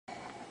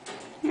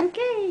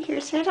Okay,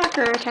 here's Hey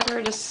Tucker. Tucker,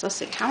 just let's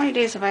see, how many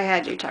days have I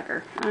had you,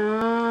 Tucker?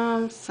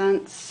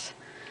 Since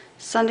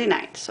Sunday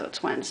night, so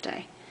it's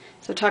Wednesday.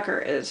 So Tucker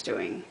is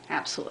doing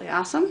absolutely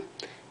awesome.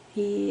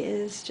 He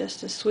is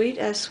just as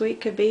sweet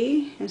could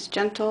be, as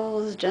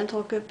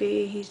gentle could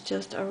be. He's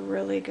just a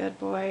really good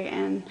boy,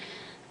 and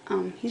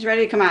he's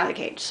ready to come out of the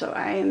cage. So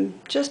I am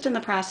just in the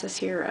process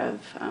here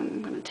of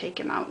I'm going to take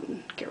him out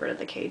and get rid of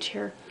the cage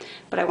here.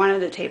 But I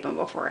wanted to tape him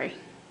before I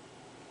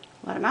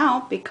let him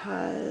out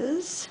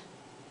because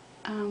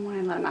when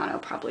I let him out, he'll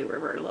probably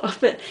revert a little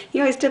bit. He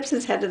always tips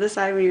his head to the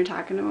side when you're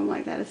talking to him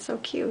like that. It's so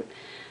cute.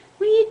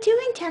 What are you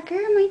doing, Tucker?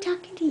 Am I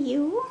talking to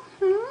you?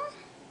 Huh?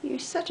 You're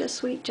such a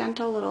sweet,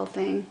 gentle little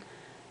thing.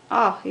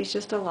 Oh, he's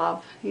just a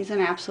love. He's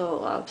an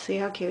absolute love. See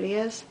how cute he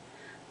is?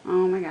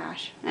 Oh my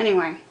gosh.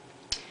 Anyway,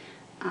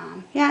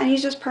 yeah, and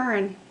he's just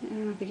purring. I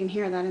don't know if you can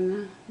hear that in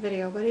the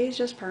video, but he's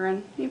just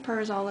purring. He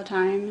purrs all the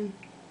time, and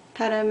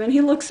pet him, and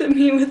he looks at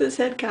me with his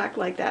head cocked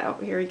like that. Oh,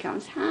 here he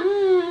comes.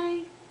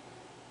 Hi.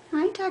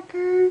 Hi,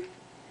 Tucker.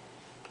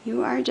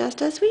 You are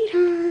just a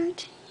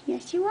sweetheart.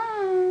 Yes, you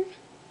are.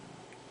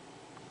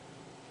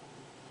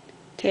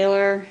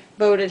 Taylor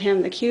voted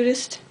him the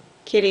cutest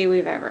kitty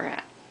we've ever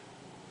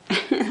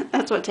had.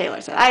 That's what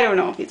Taylor said. I don't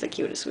know if he's the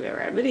cutest we've ever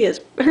had, but he is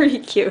pretty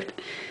cute.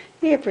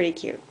 He's pretty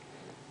cute.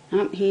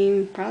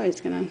 He probably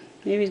is gonna,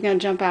 maybe he's gonna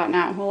jump out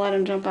now. We'll let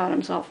him jump out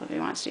himself if he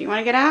wants to. You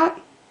wanna get out?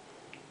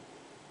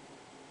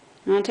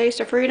 You want a taste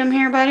of freedom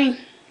here, buddy?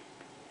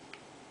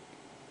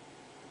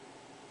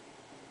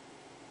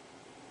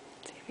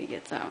 See if he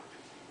gets out.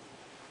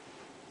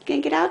 You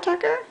gonna get out,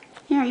 Tucker?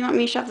 Here, you want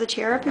me to shove the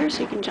chair up here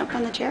so you can jump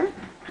on the chair?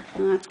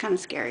 Oh, that's kind of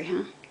scary,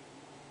 huh?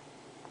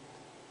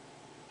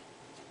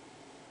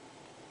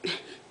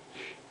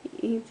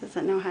 He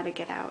doesn't know how to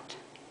get out.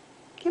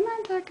 Come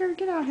on, Tucker,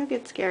 get out. He'll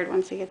get scared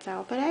once he gets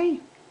out, but hey,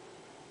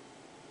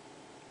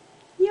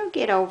 you'll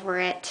get over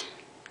it.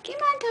 Come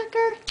on,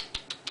 Tucker.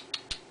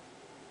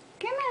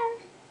 Come on.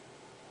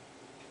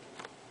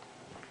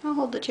 I'll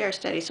hold the chair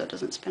steady so it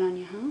doesn't spin on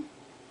you, huh?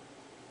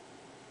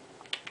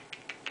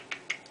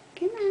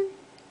 Come on.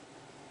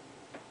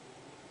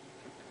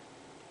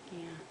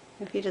 Yeah,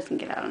 if he doesn't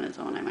get out on his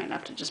own, I might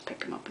have to just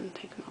pick him up and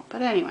take him out.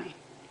 But anyway,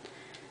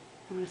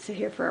 I'm going to sit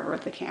here forever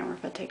with the camera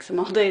if it takes him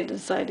all day to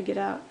decide to get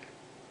out.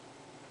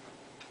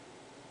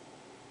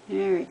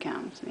 There he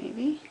comes,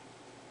 maybe.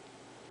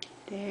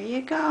 There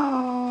you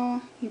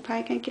go. You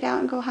probably can get out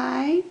and go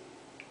hide.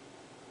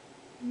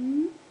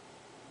 Hmm?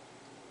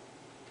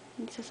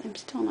 He says, I'm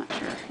still not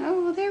sure.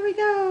 Oh, there we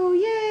go.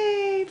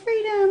 Yay,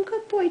 freedom.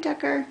 Good boy,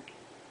 Tucker.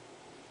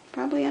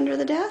 Probably under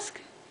the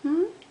desk.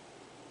 Huh?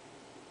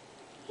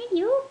 Hey,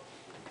 you.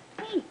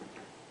 Hey.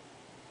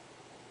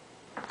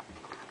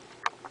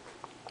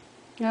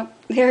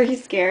 Yep, there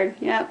he's scared.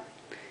 Yep.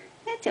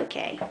 That's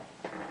okay.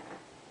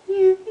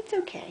 Yeah, it's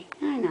okay.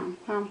 I know.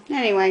 Well,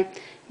 anyway,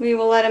 we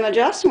will let him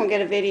adjust and we'll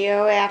get a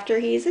video after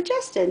he's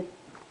adjusted.